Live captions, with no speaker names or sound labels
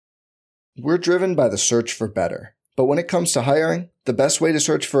We're driven by the search for better. But when it comes to hiring, the best way to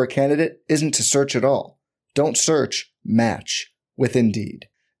search for a candidate isn't to search at all. Don't search, match with Indeed.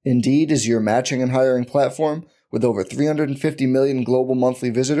 Indeed is your matching and hiring platform with over 350 million global monthly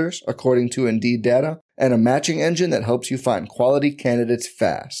visitors, according to Indeed data, and a matching engine that helps you find quality candidates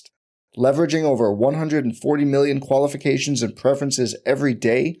fast. Leveraging over 140 million qualifications and preferences every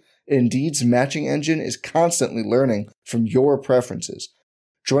day, Indeed's matching engine is constantly learning from your preferences.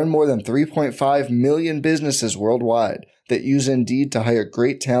 Join more than 3.5 million businesses worldwide that use Indeed to hire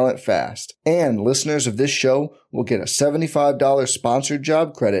great talent fast. And listeners of this show will get a $75 sponsored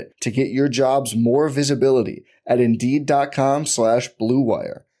job credit to get your jobs more visibility at Indeed.com/Blue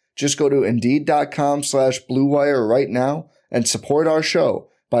Wire. Just go to Indeed.com/Blue Wire right now and support our show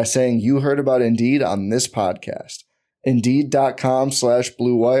by saying you heard about Indeed on this podcast.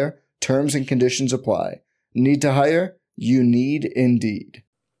 Indeed.com/Blue Wire. Terms and conditions apply. Need to hire? You need Indeed.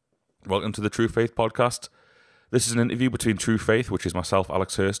 Welcome to the True Faith podcast. This is an interview between True Faith, which is myself,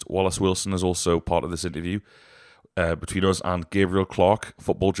 Alex Hurst. Wallace Wilson is also part of this interview between us and Gabriel Clarke,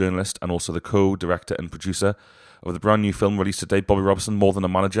 football journalist and also the co-director and producer of the brand new film released today, Bobby Robson, More Than a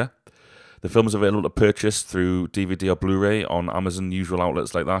Manager. The film is available to purchase through DVD or Blu-ray on Amazon, usual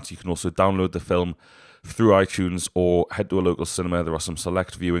outlets like that. You can also download the film through iTunes or head to a local cinema. There are some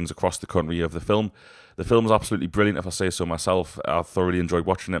select viewings across the country of the film. The film is absolutely brilliant, if I say so myself. I thoroughly enjoyed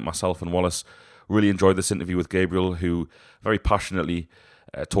watching it. Myself and Wallace really enjoyed this interview with Gabriel, who very passionately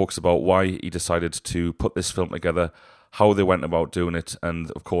talks about why he decided to put this film together, how they went about doing it, and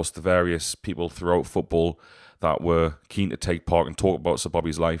of course the various people throughout football that were keen to take part and talk about Sir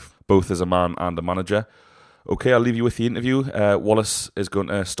Bobby's life, both as a man and a manager. Okay, I'll leave you with the interview. Wallace is going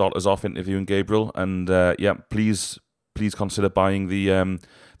to start us off interviewing Gabriel, and please consider buying the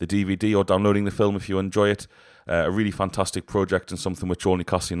DVD or downloading the film if you enjoy it. A really fantastic project and something which all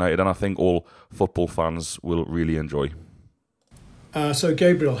Newcastle United and I think all football fans will really enjoy. So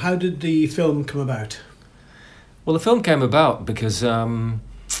Gabriel, how did the film come about? Well, the film came about because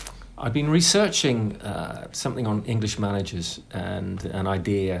I've been researching something on English managers and an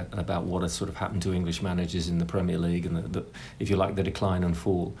idea about what has sort of happened to English managers in the Premier League and, if you like, the decline and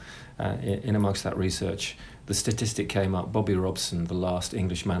fall. In amongst that research, the statistic came up, Bobby Robson, the last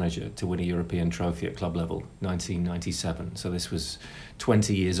English manager to win a European trophy at club level, 1997. So this was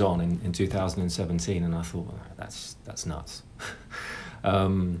 20 years on in 2017, and I thought, well, that's nuts.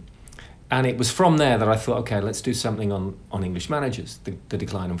 And it was from there that I thought, okay, let's do something on English managers, the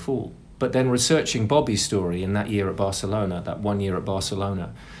decline and fall. But then researching Bobby's story in that year at Barcelona, that 1 year at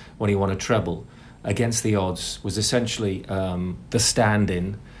Barcelona, when he won a treble, against the odds, was essentially the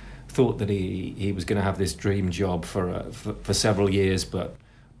stand-in. Thought that he was going to have this dream job for several years, but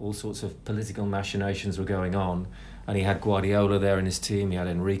all sorts of political machinations were going on. And he had Guardiola there in his team, he had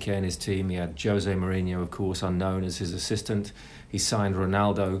Enrique in his team, he had Jose Mourinho, of course, unknown, as his assistant. He signed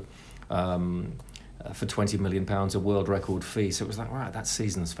Ronaldo for £20 million, a world record fee. So it was like, right, that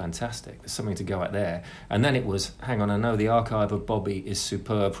season's fantastic. There's something to go at there. And then it was, hang on, I know the archive of Bobby is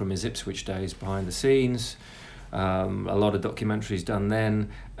superb from his Ipswich days behind the scenes. A lot of documentaries done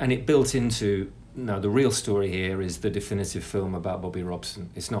then. And it built into, no, the real story here is the definitive film about Bobby Robson.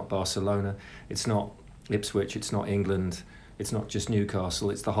 It's not Barcelona, it's not Ipswich, it's not England, it's not just Newcastle,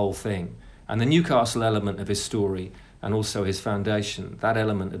 it's the whole thing. And the Newcastle element of his story and also his foundation, that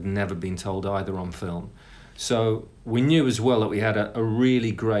element had never been told either on film. So we knew as well that we had a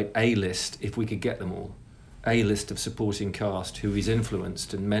really great A-list, if we could get them all, A-list of supporting cast who he's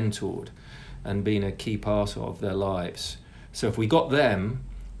influenced and mentored and been a key part of their lives. So if we got them,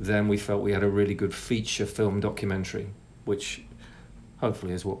 then we felt we had a really good feature film documentary, which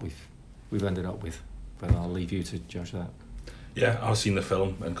hopefully is what we've ended up with. But I'll leave you to judge that. Yeah, I've seen the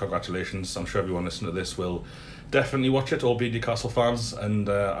film, and congratulations. I'm sure everyone listening to this will definitely watch it, all be Newcastle fans, and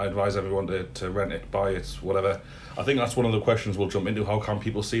I advise everyone to rent it, buy it, whatever. I think that's one of the questions we'll jump into. How can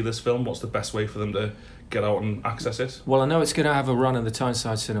people see this film? What's the best way for them to get out and access it? Well, I know it's going to have a run in the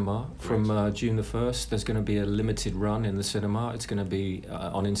Tyneside Cinema from June the 1st. There's going to be a limited run in the cinema. It's going to be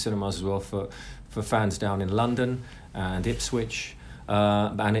on in cinemas as well for fans down in London and Ipswich.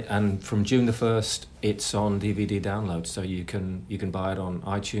 And from June the 1st, it's on DVD download, so you can buy it on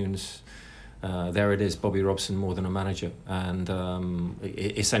iTunes. There it is, Bobby Robson, More Than a Manager. And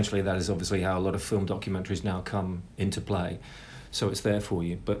essentially that is obviously how a lot of film documentaries now come into play. So it's there for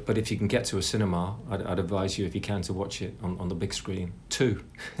you. But if you can get to a cinema, I'd advise you, if you can, to watch it on the big screen too.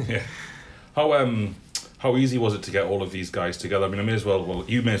 Yeah. How easy was it to get all of these guys together? I mean,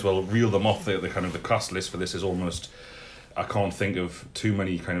 you may as well reel them off. The kind of the cast list for this is almost, I can't think of too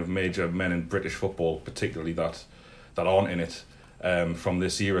many kind of major men in British football, particularly that aren't in it. from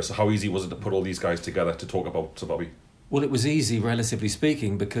this era. So how easy was it to put all these guys together to talk about Sir Bobby? Well, it was easy, relatively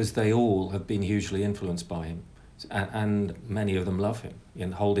speaking, because they all have been hugely influenced by him, and many of them love him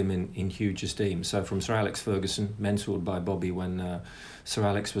and hold him in huge esteem. So from Sir Alex Ferguson, mentored by Bobby when Sir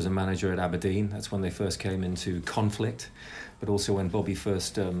Alex was a manager at Aberdeen. That's when they first came into conflict, but also when Bobby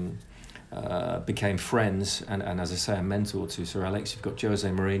first became friends and, as I say, a mentor to Sir Alex. You've got Jose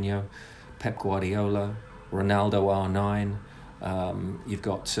Mourinho, Pep Guardiola, Ronaldo R9, you've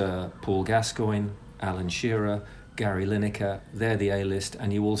got Paul Gascoigne, Alan Shearer, Gary Lineker. They're the A-list,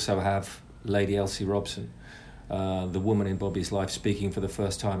 and you also have Lady Elsie Robson, the woman in Bobby's life, speaking for the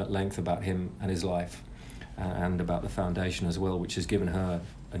first time at length about him and his life, and about the foundation as well, which has given her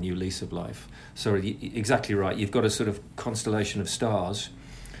a new lease of life. So exactly right, you've got a sort of constellation of stars,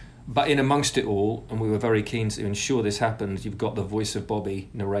 but in amongst it all, and we were very keen to ensure this happened, you've got the voice of Bobby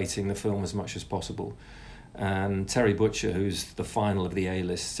narrating the film as much as possible. And Terry Butcher, who's the final of the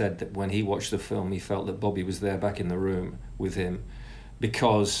A-list, said that when he watched the film, he felt that Bobby was there back in the room with him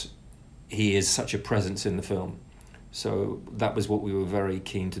because he is such a presence in the film. So that was what we were very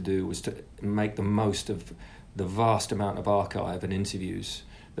keen to do, was to make the most of the vast amount of archive and interviews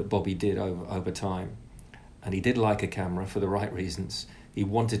that Bobby did over time. And he did like a camera for the right reasons. He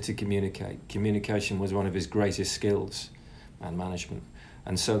wanted to communicate. Communication was one of his greatest skills, and management.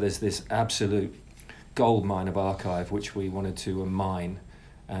 And so there's this absolute goldmine of archive which we wanted to mine,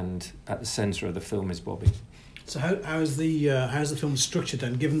 and at the centre of the film is Bobby. So how's the film structured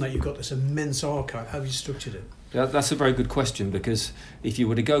then, given that you've got this immense archive? How have you structured it? Yeah, that's a very good question, because if you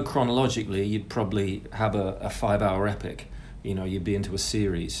were to go chronologically, you'd probably have a 5-hour epic. You know, you'd be into a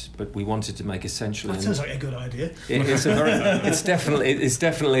series, but we wanted to make essentially. That sounds like a good idea. It's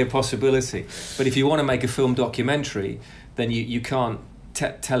definitely a possibility. But if you want to make a film documentary, then you can't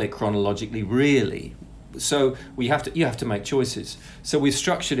tell it chronologically, really. So you have to make choices. So we've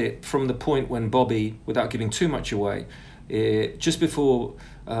structured it from the point when Bobby, without giving too much away, just before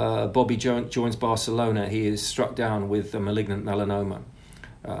Bobby joins Barcelona, he is struck down with a malignant melanoma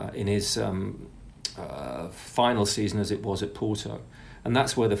in his final season, as it was at Porto. And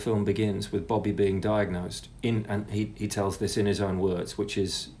that's where the film begins, with Bobby being diagnosed. And he tells this in his own words, which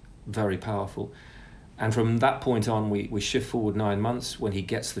is very powerful. And from that point on, we shift forward 9 months when he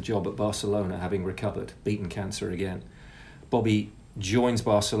gets the job at Barcelona, having recovered, beaten cancer again. Bobby joins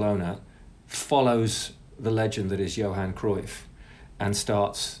Barcelona, follows the legend that is Johan Cruyff, and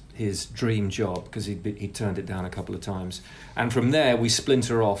starts his dream job, because he turned it down a couple of times. And from there, we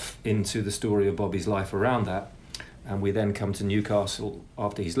splinter off into the story of Bobby's life around that. And we then come to Newcastle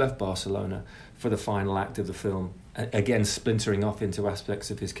after he's left Barcelona for the final act of the film, again splintering off into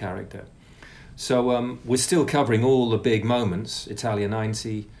aspects of his character. So we're still covering all the big moments: Italia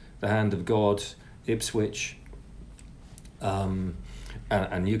 90, The Hand of God, Ipswich, and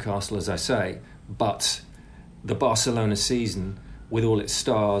Newcastle, as I say. But the Barcelona season, with all its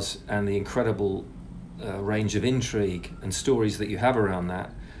stars and the incredible range of intrigue and stories that you have around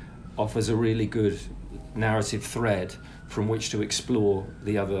that, offers a really good narrative thread from which to explore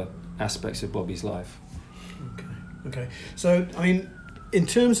the other aspects of Bobby's life. Okay. So, I mean, in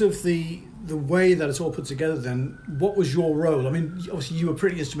terms of the way that it's all put together, then what was your role? I mean, obviously you were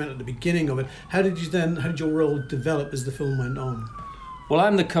pretty instrumental at the beginning of it. How did your role develop as the film went on? Well,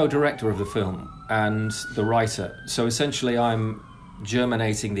 I'm the co-director of the film and the writer. So essentially I'm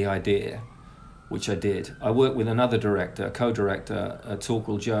germinating the idea, which I did. I work with another director, a co-director,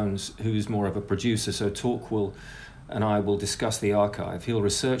 Torquil Jones, who's more of a producer. So Torquil and I will discuss the archive. He'll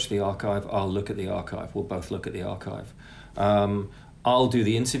research the archive, I'll look at the archive. We'll both look at the archive. I'll do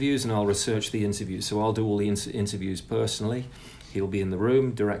the interviews and I'll research the interviews. So I'll do all the interviews personally. He'll be in the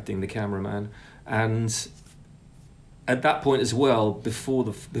room directing the cameraman. And at that point as well, before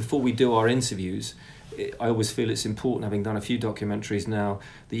we do our interviews, I always feel it's important, having done a few documentaries now,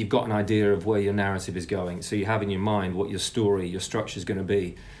 that you've got an idea of where your narrative is going. So you have in your mind what your story, your structure is going to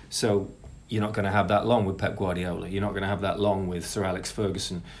be. So you're not going to have that long with Pep Guardiola. You're not going to have that long with Sir Alex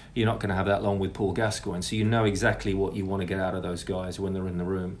Ferguson. You're not going to have that long with Paul Gascoigne. So you know exactly what you want to get out of those guys when they're in the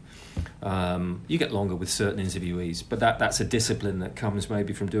room. You get longer with certain interviewees, but that's a discipline that comes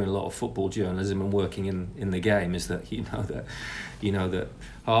maybe from doing a lot of football journalism and working in the game. Is that you know that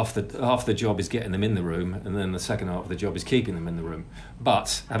half the job is getting them in the room, and then the second half of the job is keeping them in the room.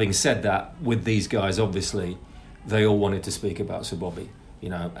 But having said that, with these guys, obviously, they all wanted to speak about Sir Bobby,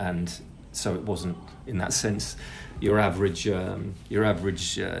 and so it wasn't, in that sense, your average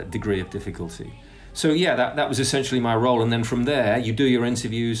degree of difficulty. So yeah, that was essentially my role. And then from there, you do your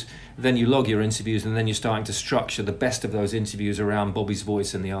interviews, then you log your interviews, and then you're starting to structure the best of those interviews around Bobby's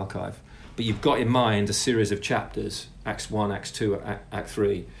voice in the archive. But you've got in mind a series of chapters, Acts 1, Acts 2, Act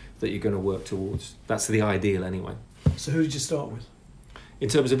 3, that you're going to work towards. That's the ideal anyway. So who did you start with? In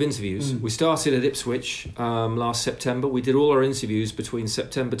terms of interviews, we started at Ipswich last September. We did all our interviews between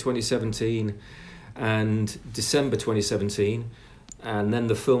September 2017 and December 2017, and then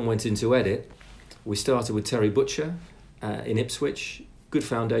the film went into edit. We started with Terry Butcher in Ipswich. Good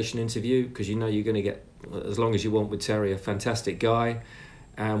foundation interview, because you know you're going to get, as long as you want with Terry, a fantastic guy.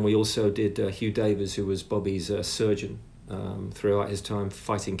 And we also did Hugh Davies, who was Bobby's surgeon throughout his time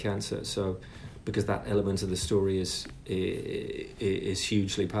fighting cancer. So, because that element of the story is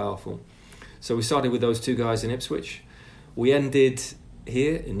hugely powerful. So we started with those two guys in Ipswich. We ended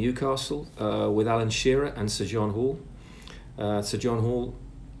here in Newcastle with Alan Shearer and Sir John Hall. Sir John Hall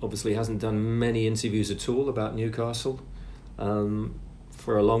obviously hasn't done many interviews at all about Newcastle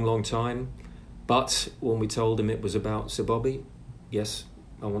for a long, long time. But when we told him it was about Sir Bobby, yes,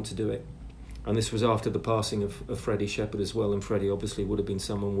 I want to do it. And this was after the passing of Freddie Shepherd as well, and Freddie obviously would have been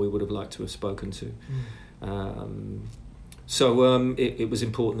someone we would have liked to have spoken to. So it was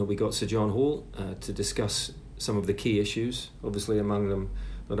important that we got Sir John Hall to discuss some of the key issues, obviously among them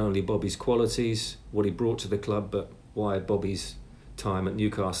not only Bobby's qualities, what he brought to the club, but why Bobby's time at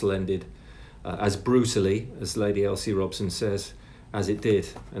Newcastle ended as brutally, as Lady Elsie Robson says, as it did.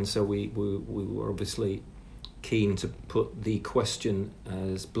 And so we were obviously keen to put the question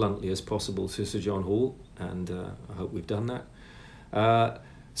as bluntly as possible to Sir John Hall, and I hope we've done that.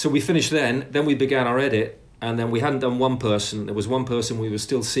 So we finished then we began our edit, and then we hadn't done one person. There was one person we were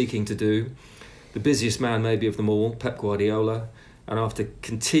still seeking to do, the busiest man maybe of them all, Pep Guardiola. And after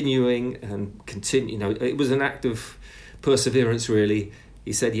continuing, it was an act of perseverance really.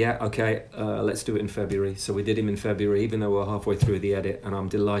 He said, yeah, okay, let's do it in February. So we did him in February, even though we're halfway through the edit, and I'm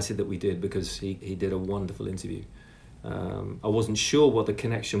delighted that we did, because he did a wonderful interview. I wasn't sure what the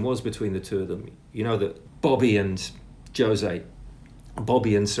connection was between the two of them. You know that Bobby and Jose,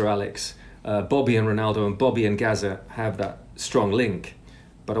 Bobby and Sir Alex, Bobby and Ronaldo, and Bobby and Gaza have that strong link.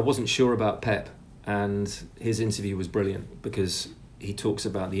 But I wasn't sure about Pep, and his interview was brilliant, because he talks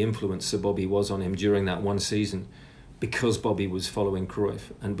about the influence Sir Bobby was on him during that one season, because Bobby was following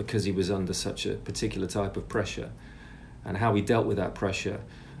Cruyff and because he was under such a particular type of pressure, and how he dealt with that pressure,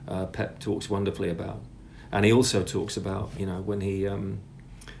 Pep talks wonderfully about. And he also talks about, when he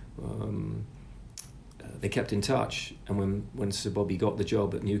they kept in touch, and when Sir Bobby got the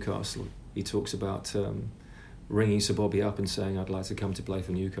job at Newcastle, he talks about ringing Sir Bobby up and saying, I'd like to come to play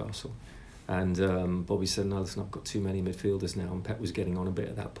for Newcastle. And Bobby said, no, listen, I've got too many midfielders now, and Pep was getting on a bit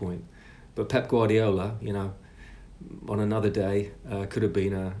at that point. But Pep Guardiola, on another day, could have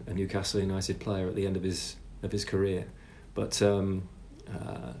been a Newcastle United player at the end of his career, but I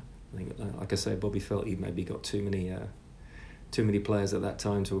think, like I say, Bobby felt he maybe got too many players at that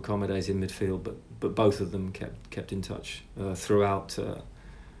time to accommodate in midfield. But both of them kept in touch throughout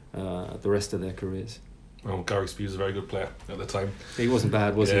the rest of their careers. Well, Gary Speed was a very good player at the time. He wasn't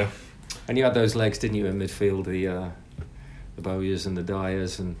bad, was he? And you had those legs, didn't you, in midfield? The Bowyers and the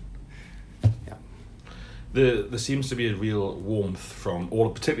Dyers, and yeah. There seems to be a real warmth from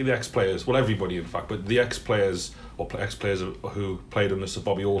particularly the ex-players, well, everybody in fact, but the ex-players or ex-players who played under Sir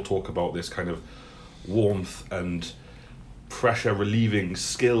Bobby all talk about this kind of warmth and pressure-relieving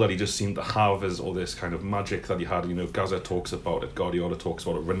skill that he just seemed to have, or this kind of magic that he had. Gaza talks about it, Guardiola talks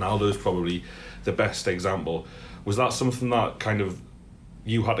about it, Ronaldo's probably the best example. Was that something that kind of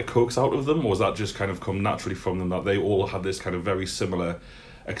you had to coax out of them, or was that just kind of come naturally from them, that they all had this kind of very similar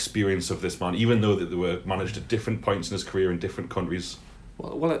experience of this man, even though that they were managed at different points in his career in different countries?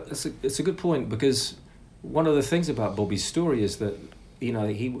 Well, it's a good point, because one of the things about Bobby's story is that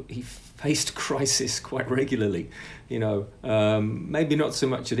he faced crisis quite regularly. Maybe not so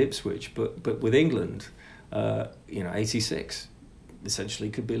much at Ipswich, but with England, 86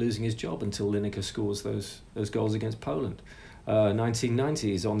 essentially could be losing his job until Lineker scores those goals against Poland.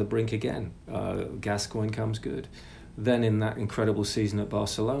 1990 is on the brink again. Gascoigne comes good. Then in that incredible season at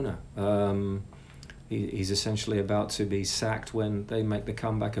Barcelona, he's essentially about to be sacked when they make the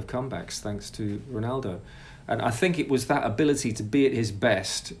comeback of comebacks, thanks to Ronaldo. And I think it was that ability to be at his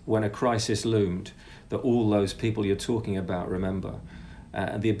best when a crisis loomed that all those people you're talking about remember.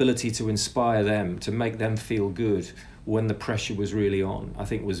 The ability to inspire them, to make them feel good when the pressure was really on, I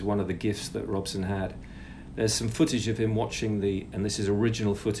think was one of the gifts that Robson had. There's some footage of him watching and this is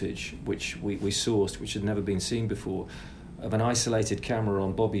original footage, which we sourced, which had never been seen before, of an isolated camera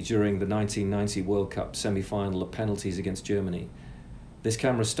on Bobby during the 1990 World Cup semi-final of penalties against Germany. This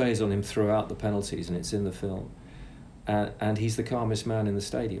camera stays on him throughout the penalties, and it's in the film. And he's the calmest man in the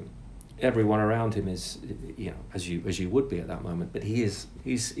stadium. everyone around him is, as you would be at that moment. But he's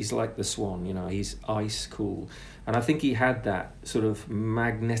like the swan, he's ice cool, and I think he had that sort of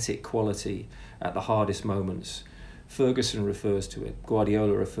magnetic quality at the hardest moments. Ferguson refers to it,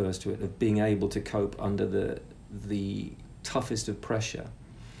 Guardiola refers to it, of being able to cope under the toughest of pressure.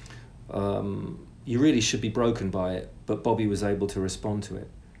 You really should be broken by it, but Bobby was able to respond to it.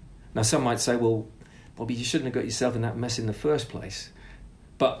 Now, some might say, well, Bobby, you shouldn't have got yourself in that mess in the first place.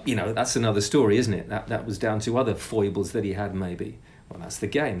 But, that's another story, isn't it? That was down to other foibles that he had, maybe. Well, that's the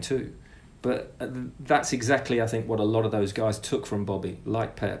game, too. But that's exactly, I think, what a lot of those guys took from Bobby,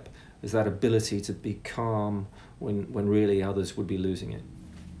 like Pep, is that ability to be calm when really others would be losing it.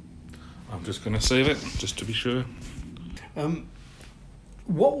 I'm just going to save it, just to be sure.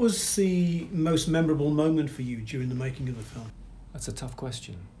 What was the most memorable moment for you during the making of the film? That's a tough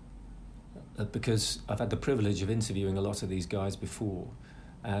question. Because I've had the privilege of interviewing a lot of these guys before.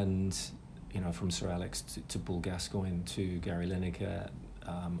 And, from Sir Alex to Paul Gascoigne to Gary Lineker.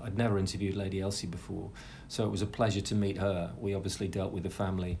 I'd never interviewed Lady Elsie before, so it was a pleasure to meet her. We obviously dealt with the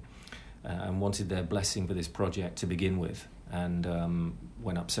family and wanted their blessing for this project to begin with, and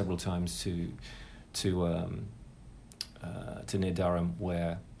went up several times to near Durham,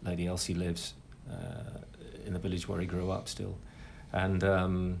 where Lady Elsie lives, in the village where he grew up still,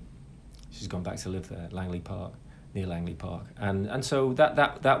 and she's gone back to live there, near Langley Park, and so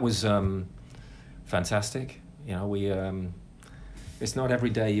that was fantastic. It's not every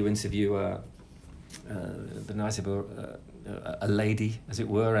day you interview the nice of a lady, as it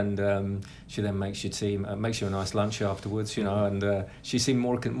were, and she then makes your team, makes you a nice lunch afterwards, and she seemed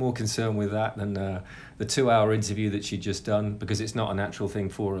more concerned with that than the 2-hour interview that she'd just done, because it's not a natural thing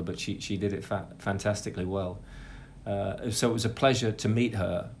for her, but she did it fantastically well. So it was a pleasure to meet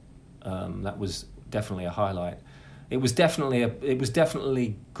her. That was definitely a highlight. It was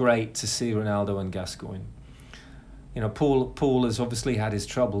definitely great to see Ronaldo and Gascoigne. Paul has obviously had his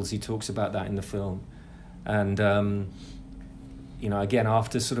troubles. He talks about that in the film, and again,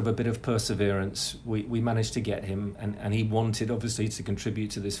 after sort of a bit of perseverance, we managed to get him, and he wanted obviously to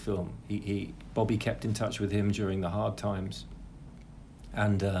contribute to this film. Bobby kept in touch with him during the hard times,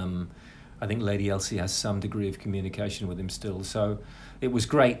 and I think Lady Elsie has some degree of communication with him still. So it was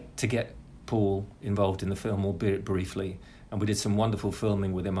great to get Paul involved in the film, albeit briefly, and we did some wonderful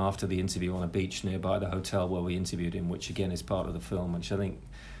filming with him after the interview on a beach nearby the hotel where we interviewed him, which again is part of the film, which I think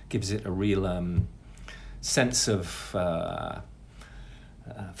gives it a real sense of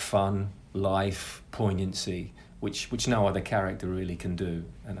fun, life, poignancy, which no other character really can do,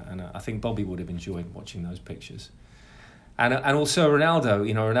 and I think Bobby would have enjoyed watching those pictures. And also Ronaldo,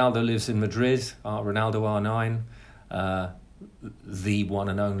 Ronaldo lives in Madrid, Ronaldo R9, the one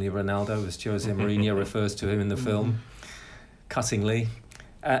and only Ronaldo, as Jose Mourinho refers to him in the film, cuttingly.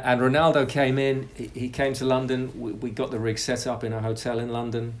 And Ronaldo came in, he came to London, we got the rig set up in a hotel in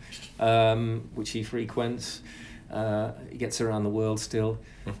London, which he frequents. He gets around the world still.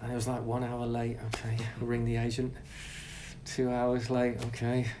 And it was like 1 hour late, okay, ring the agent. 2 hours late,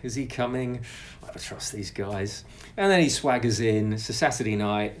 okay, is he coming? I don't trust these guys. And then he swaggers in. It's a Saturday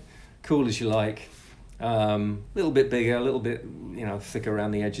night, cool as you like. Little bit bigger, a little bit, thicker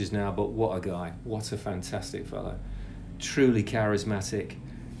around the edges now, but what a guy. What a fantastic fellow. Truly charismatic.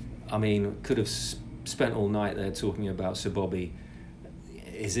 I mean, could have spent all night there talking about Sir Bobby.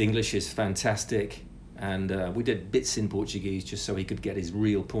 His English is fantastic, and we did bits in Portuguese just so he could get his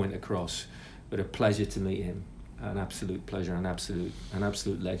real point across. But a pleasure to meet him. An absolute pleasure, an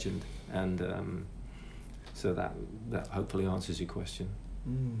absolute legend, and so that hopefully answers your question.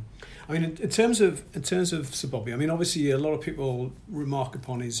 I mean, in terms of Sir Bobby, I mean, obviously a lot of people remark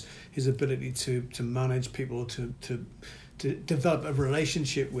upon his ability to manage people, to develop a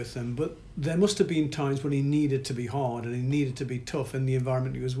relationship with them, but there must have been times when he needed to be hard and he needed to be tough in the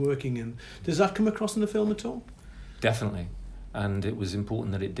environment he was working in. Does that come across in the film at all? Definitely, and it was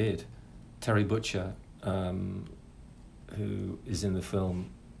important that it did. Terry Butcher, who is in the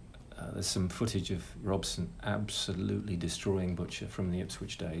film, there's some footage of Robson absolutely destroying Butcher from the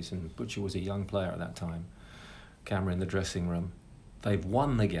Ipswich days, and Butcher was a young player at that time. Camera in the dressing room. They've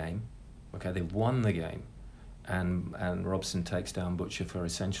won the game, and Robson takes down Butcher for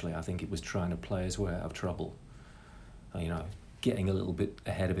essentially, I think it was trying to play his way out of trouble, getting a little bit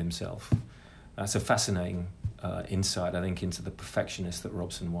ahead of himself. That's a fascinating insight, I think, into the perfectionist that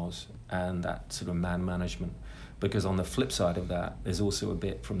Robson was, and that sort of man management. Because on the flip side of that, there's also a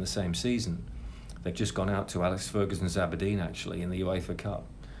bit from the same season. They've just gone out to Alex Ferguson's Aberdeen, actually, in the UEFA Cup,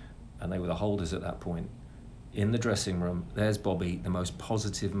 and they were the holders at that point. In the dressing room, there's Bobby, the most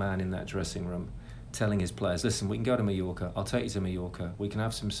positive man in that dressing room, telling his players, listen, we can go to Mallorca, I'll take you to Mallorca, we can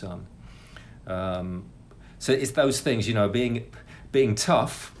have some sun. So it's those things, being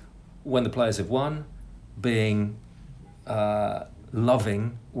tough when the players have won, being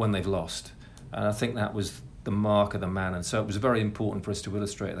loving when they've lost. And I think that was the mark of the man, and so it was very important for us to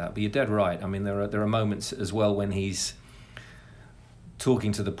illustrate that. But you're dead right. I mean, there are moments as well when he's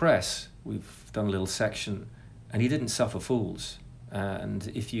talking to the press. We've done a little section, and he didn't suffer fools.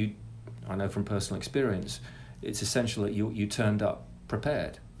 And I know from personal experience, it's essential that you turned up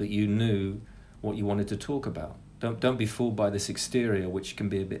prepared, that you knew what you wanted to talk about. Don't be fooled by this exterior, which can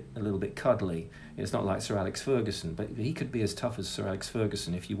be a little bit cuddly. It's not like Sir Alex Ferguson, but he could be as tough as Sir Alex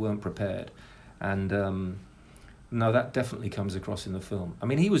Ferguson if you weren't prepared. And no, that definitely comes across in the film. I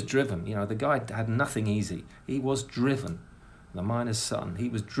mean, he was driven. The guy had nothing easy. He was driven. The miner's son. He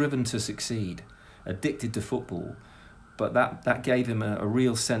was driven to succeed, addicted to football, but that gave him a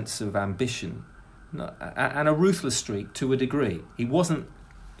real sense of ambition and a ruthless streak to a degree. He wasn't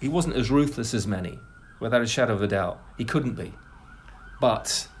as ruthless as many, without a shadow of a doubt. He couldn't be.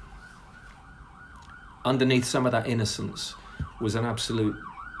 But underneath some of that innocence was an absolute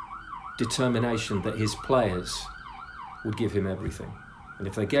determination that his players would give him everything. And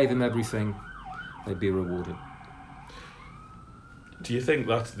if they gave him everything, they'd be rewarded. Do you think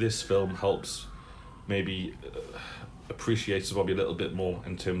that this film helps maybe appreciates Bobby a little bit more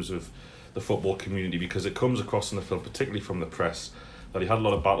in terms of the football community? Because it comes across in the film, particularly from the press, that he had a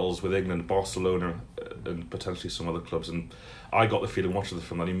lot of battles with England, Barcelona, and potentially some other clubs. And I got the feeling watching the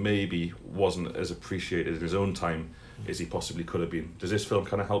film that he maybe wasn't as appreciated in his own time as he possibly could have been. Does this film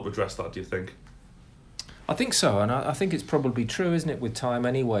kind of help address that, do you think? I think so, and I think it's probably true, isn't it? With time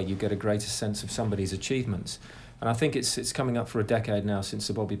anyway, you get a greater sense of somebody's achievements. And I think it's coming up for a decade now since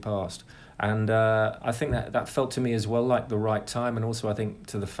Sir Bobby passed. And I think that felt to me as well like the right time, and also I think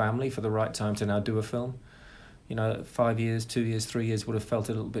to the family for the right time to now do a film. 5 years, 2 years, 3 years would have felt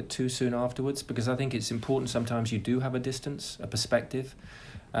a little bit too soon afterwards, because I think it's important sometimes you do have a distance, a perspective.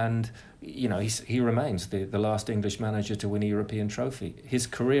 And, he remains the last English manager to win a European trophy. His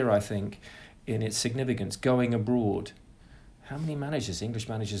career, I think, in its significance, going abroad. How many English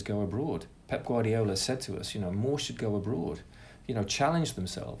managers go abroad? Pep Guardiola said to us, more should go abroad. Challenge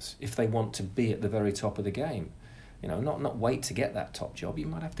themselves if they want to be at the very top of the game. Not wait to get that top job. You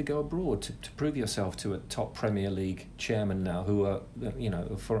might have to go abroad to prove yourself to a top Premier League chairman now, who are,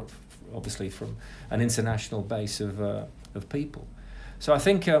 obviously from an international base of people. So I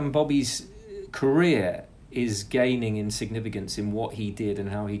think Bobby's career is gaining in significance in what he did and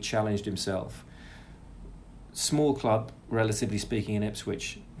how he challenged himself. Small club, relatively speaking, in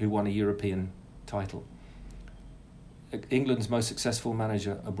Ipswich, who won a European title. England's most successful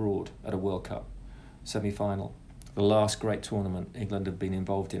manager abroad at a World Cup semi-final. The last great tournament England have been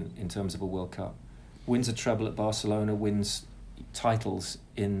involved in terms of a World Cup. Wins a treble at Barcelona, wins titles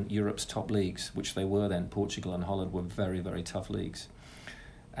in Europe's top leagues, which they were then. Portugal and Holland were very, very tough leagues.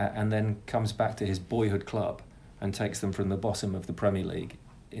 And then comes back to his boyhood club and takes them from the bottom of the Premier League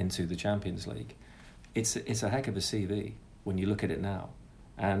into the Champions League. It's a heck of a CV when you look at it now.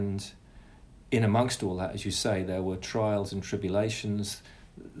 And in amongst all that, as you say, there were trials and tribulations.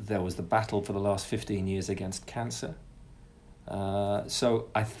 There was the battle for the last 15 years against cancer. So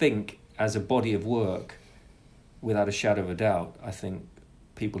I think as a body of work, without a shadow of a doubt, I think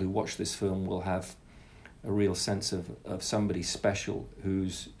people who watch this film will have a real sense of somebody special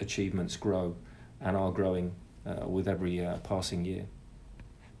whose achievements grow and are growing with every passing year.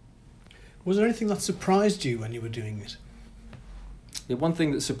 Was there anything that surprised you when you were doing it? The one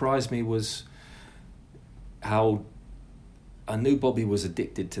thing that surprised me was how I knew Bobby was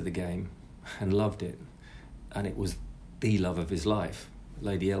addicted to the game and loved it, and it was the love of his life.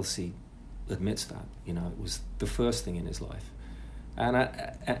 Lady Elsie admits that. It was the first thing in his life.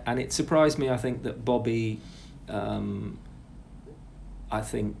 And it surprised me, I think, that Bobby,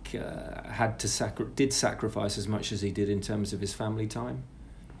 did sacrifice as much as he did in terms of his family time.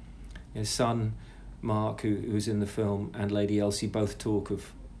 His son, Mark, who's in the film, and Lady Elsie both talk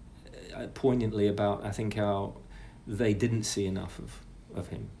of poignantly about, I think, how they didn't see enough of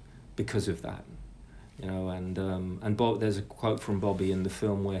him because of that. And Bob, there's a quote from Bobby in the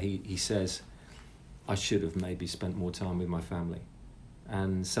film where he says, "I should have maybe spent more time with my family."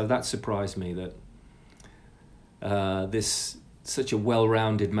 And so that surprised me that this such a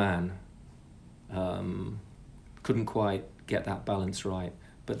well-rounded man couldn't quite get that balance right.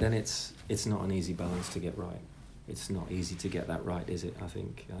 But then it's not an easy balance to get right. It's not easy to get that right, is it? I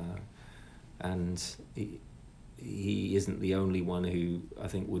think, and he isn't the only one who I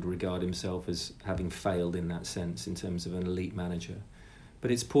think would regard himself as having failed in that sense in terms of an elite manager.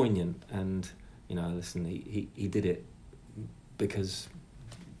 But it's poignant, and listen, he did it because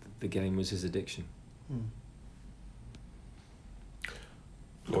the game was his addiction.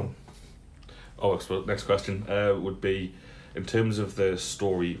 Go on. Well, next question would be, in terms of the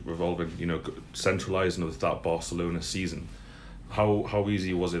story revolving, centralising of that Barcelona season, how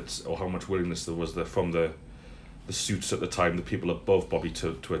easy was it, or how much willingness there was there from the suits at the time, the people above Bobby,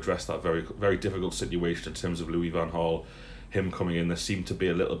 to address that very, very difficult situation in terms of Louis van Gaal, him coming in? There seemed to be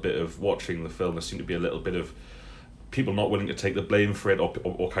a little bit of, watching the film, there seemed to be a little bit of people not willing to take the blame for it,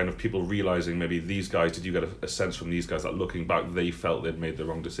 or kind of people realising maybe these guys, did you get a sense from these guys that looking back they felt they'd made the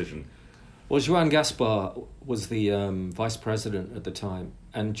wrong decision? Well, Joan Gaspar was the vice president at the time,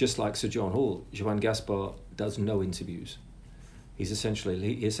 and just like Sir John Hall, Joan Gaspar does no interviews. He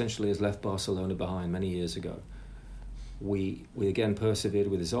essentially has left Barcelona behind many years ago. We again persevered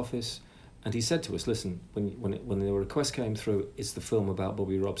with his office, and he said to us, listen, when the request came through, it's the film about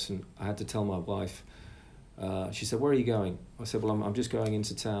Bobby Robson, I had to tell my wife. She said, where are you going? I said, well, I'm just going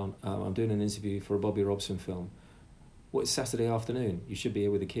into town. I'm doing an interview for a Bobby Robson film. Well, it's Saturday afternoon. You should be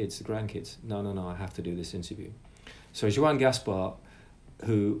here with the kids, the grandkids. No, I have to do this interview. So Joan Gaspar,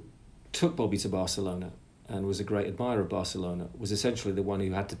 who took Bobby to Barcelona and was a great admirer of Barcelona, was essentially the one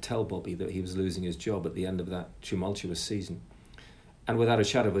who had to tell Bobby that he was losing his job at the end of that tumultuous season. And without a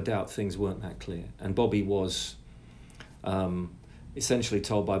shadow of a doubt, things weren't that clear. And Bobby was essentially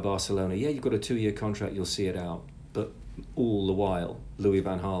told by Barcelona, yeah, you've got a 2-year contract, you'll see it out. But all the while, Louis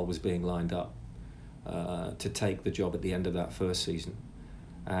van Gaal was being lined up to take the job at the end of that first season.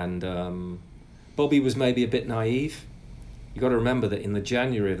 And Bobby was maybe a bit naive. You've got to remember that in the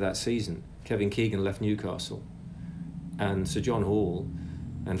January of that season, Kevin Keegan left Newcastle, and Sir John Hall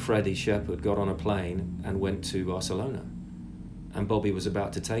and Freddie Shepherd got on a plane and went to Barcelona. And Bobby was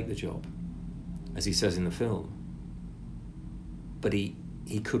about to take the job, as he says in the film. But he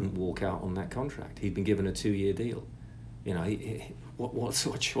couldn't walk out on that contract. He'd been given a 2-year deal. What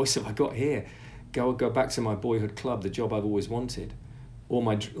sort of choice have I got here? Go back to my boyhood club, the job I've always wanted,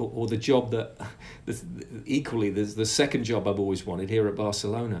 or the job that equally the second job I've always wanted here at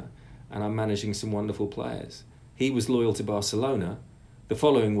Barcelona, and I'm managing some wonderful players. He was loyal to Barcelona. The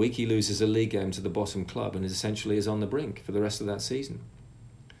following week he loses a league game to the bottom club and essentially is on the brink for the rest of that season.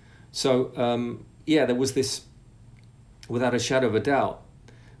 So there was this, without a shadow of a doubt,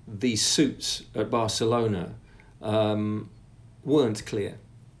 these suits at Barcelona weren't clear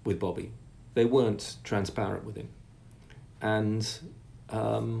with Bobby. They weren't transparent with him. And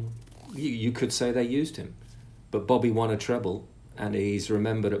you could say they used him. But Bobby won a treble, and he's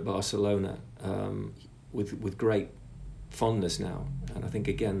remembered at Barcelona with great fondness now. And I think,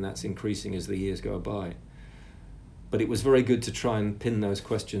 again, that's increasing as the years go by. But it was very good to try and pin those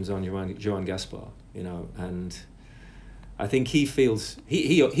questions on Joan Gaspar, and I think he feels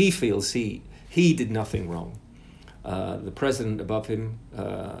he did nothing wrong. The president above him,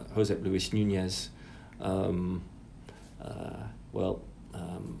 Josep Luis Nunez, I'm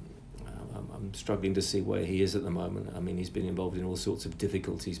struggling to see where he is at the moment. I mean, he's been involved in all sorts of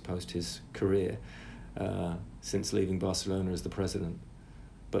difficulties post his career since leaving Barcelona as the president.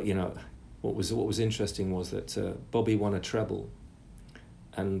 But what was interesting was that Bobby won a treble,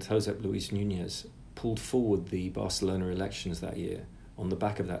 and Josep Luis Nunez pulled forward the Barcelona elections that year on the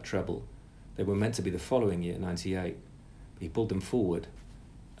back of that treble. They were meant to be the following year, 98. He pulled them forward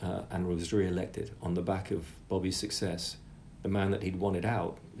and was re-elected on the back of Bobby's success. The man that he'd wanted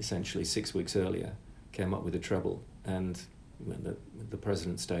out, essentially 6 weeks earlier, came up with a treble, and the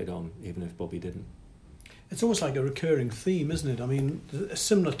president stayed on, even if Bobby didn't. It's almost like a recurring theme, isn't it? I mean, a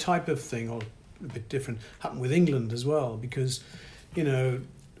similar type of thing, or a bit different, happened with England as well, because,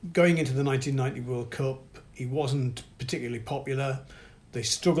 going into the 1990 World Cup, he wasn't particularly popular. They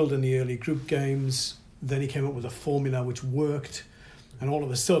struggled in the early group games. Then he came up with a formula which worked. And all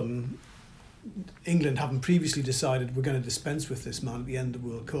of a sudden, England, having previously decided we're going to dispense with this man at the end of the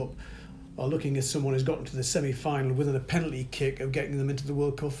World Cup, are looking at someone who's gotten to the semi-final within a penalty kick of getting them into the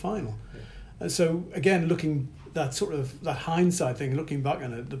World Cup final. Yeah. And so, again, that hindsight thing, looking back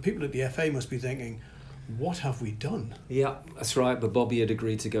on it, the people at the FA must be thinking, what have we done? Yeah, that's right. But Bobby had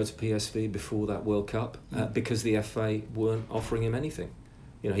agreed to go to PSV before that World Cup because the FA weren't offering him anything.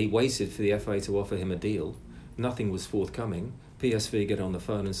 He waited for the FA to offer him a deal. Nothing was forthcoming. PSV get on the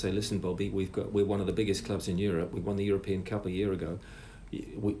phone and say, listen, Bobby, we're one of the biggest clubs in Europe. We won the European Cup a year ago.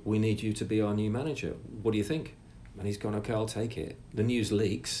 We need you to be our new manager. What do you think? And he's gone, okay, I'll take it. The news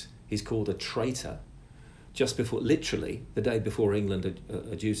leaks. He's called a traitor. Just before, literally, the day before England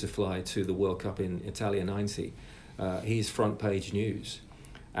are due to fly to the World Cup in Italia 90, he's front page news.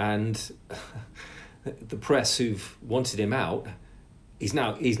 And the press who've wanted him out, he's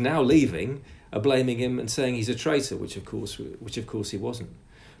now leaving, are blaming him and saying he's a traitor, which of course he wasn't.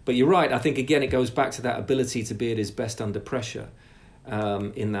 But you're right. I think again it goes back to that ability to be at his best under pressure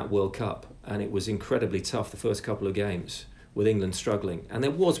in that World Cup, and it was incredibly tough the first couple of games with England struggling. And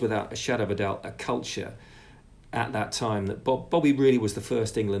there was, without a shadow of a doubt, a culture at that time that Bobby really was the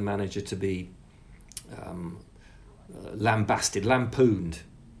first England manager to be lampooned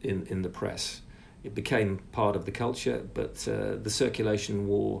in the press. It became part of the culture, but the circulation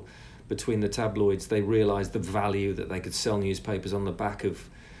war between the tabloids, they realised the value that they could sell newspapers on the back of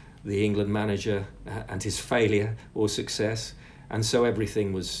the England manager and his failure or success, and so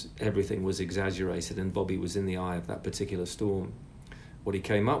everything was exaggerated, and Bobby was in the eye of that particular storm. What he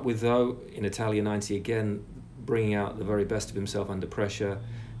came up with, though, in Italia 90, again, bringing out the very best of himself under pressure,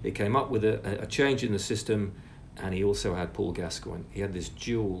 he came up with a change in the system, and he also had Paul Gascoigne. He had this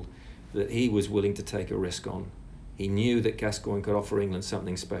duel that he was willing to take a risk on. He knew that Gascoigne could offer England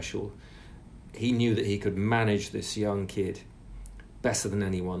something special. He knew that he could manage this young kid better than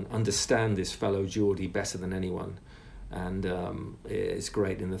anyone, understand this fellow Geordie better than anyone. And it's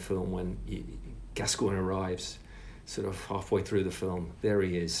great in the film when Gascoigne arrives, sort of halfway through the film. There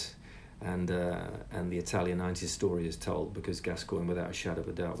he is. And the Italian 90s story is told because Gascoigne, without a shadow of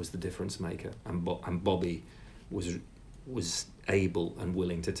a doubt, was the difference maker. And Bobby was able and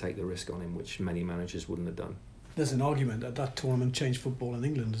willing to take the risk on him, which many managers wouldn't have done. There's an argument that tournament changed football in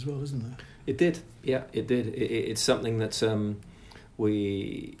England as well, isn't there? It did, yeah, it did. It's something that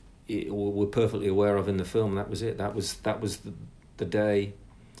we're perfectly aware of in the film. That was it. That was the day.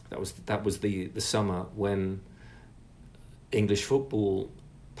 That was the summer when English football,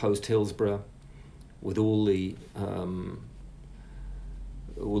 post Hillsborough, with all the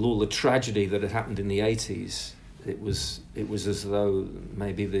tragedy that had happened in the 80s, it was as though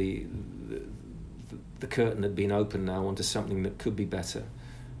maybe the curtain had been opened now onto something that could be better.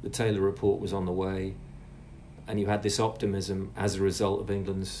 The Taylor Report was on the way, and you had this optimism as a result of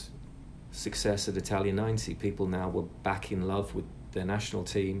England's success at Italia 90. People now were back in love with their national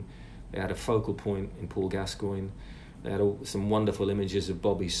team. They had a focal point in Paul Gascoigne. They had some wonderful images of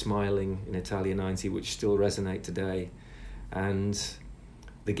Bobby smiling in Italia 90, which still resonate today. And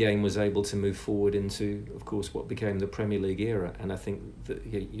the game was able to move forward into, of course, what became the Premier League era. And I think that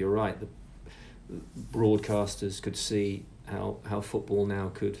you're right, the broadcasters could see how football now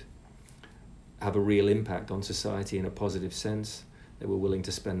could have a real impact on society in a positive sense. They were willing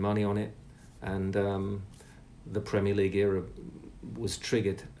to spend money on it. And the Premier League era was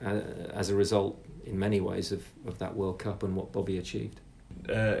triggered as a result, in many ways, of that World Cup and what Bobby achieved.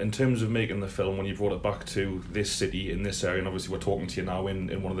 In terms of making the film, when you brought it back to this city, in this area, and obviously we're talking to you now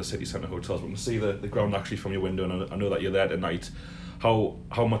in one of the city centre hotels, we can see the ground actually from your window, and I know that you're there tonight.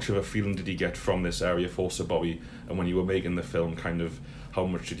 How much of a feeling did you get from this area for Sir Bobby? And when you were making the film, kind of how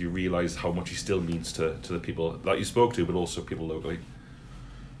much did you realise how much he still means to the people that you spoke to, but also people locally?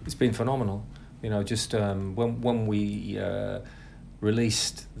 It's been phenomenal. You know, just when we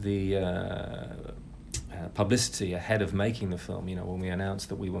released the publicity ahead of making the film, you know, when we announced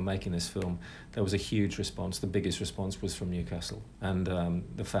that we were making this film, there was a huge response. The biggest response was from Newcastle and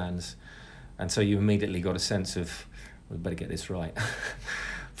the fans. And so you immediately got a sense of, we better get this right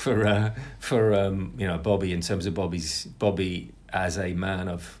for you know, Bobby, in terms of Bobby as a man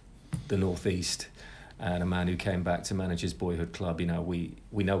of the Northeast and a man who came back to manage his boyhood club. You know, we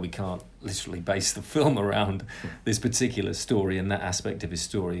know we can't literally base the film around this particular story and that aspect of his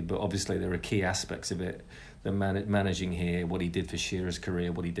story, but obviously there are key aspects of it. The managing here, what he did for Shearer's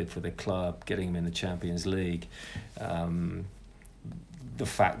career, what he did for the club, getting him in the Champions League, the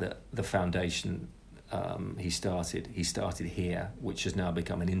fact that the foundation he started here, which has now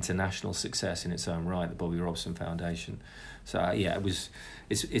become an international success in its own right, the Bobby Robson Foundation. So yeah,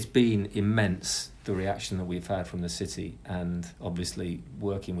 it's been immense, the reaction that we've had from the city, and obviously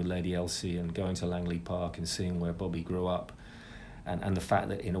working with Lady Elsie and going to Langley Park and seeing where Bobby grew up, and the fact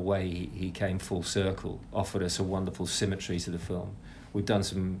that in a way he came full circle offered us a wonderful symmetry to the film. We've done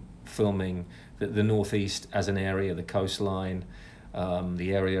some filming that the Northeast as an area, the coastline,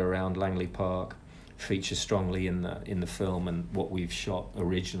 the area around Langley Park features strongly in the film and what we've shot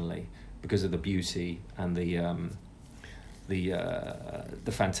originally because of the beauty and the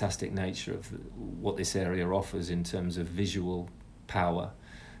fantastic nature of what this area offers in terms of visual power.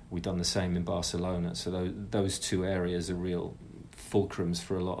 We've done the same in Barcelona, so those two areas are real fulcrums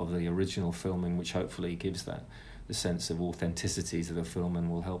for a lot of the original filming, which hopefully gives that the sense of authenticity to the film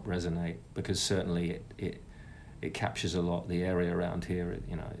and will help resonate, because certainly it captures a lot the area around here.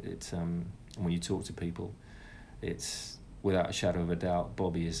 It's when you talk to people, it's without a shadow of a doubt,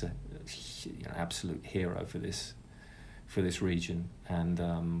 Bobby is an absolute hero for this region,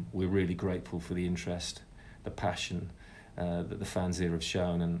 and we're really grateful for the interest, the passion, that the fans here have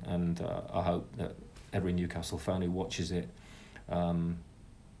shown, and I hope that every Newcastle fan who watches it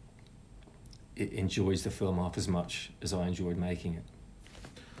enjoys the film half as much as I enjoyed making it.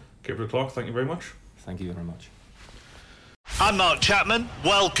 Gabriel Clarke, thank you very much. Thank you very much. I'm Mark Chapman.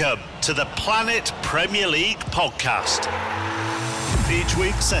 Welcome to the Planet Premier League podcast. Each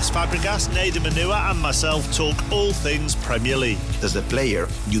week, Cesc Fabregas, Nader Manua and myself talk all things Premier League. As a player,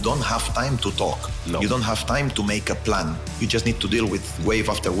 you don't have time to talk. No. You don't have time to make a plan. You just need to deal with wave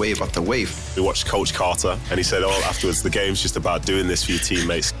after wave after wave. We watched Coach Carter and he said, afterwards, the game's just about doing this for your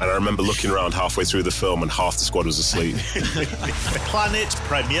teammates. And I remember looking around halfway through the film and half the squad was asleep. Planet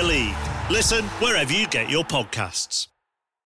Premier League. Listen wherever you get your podcasts.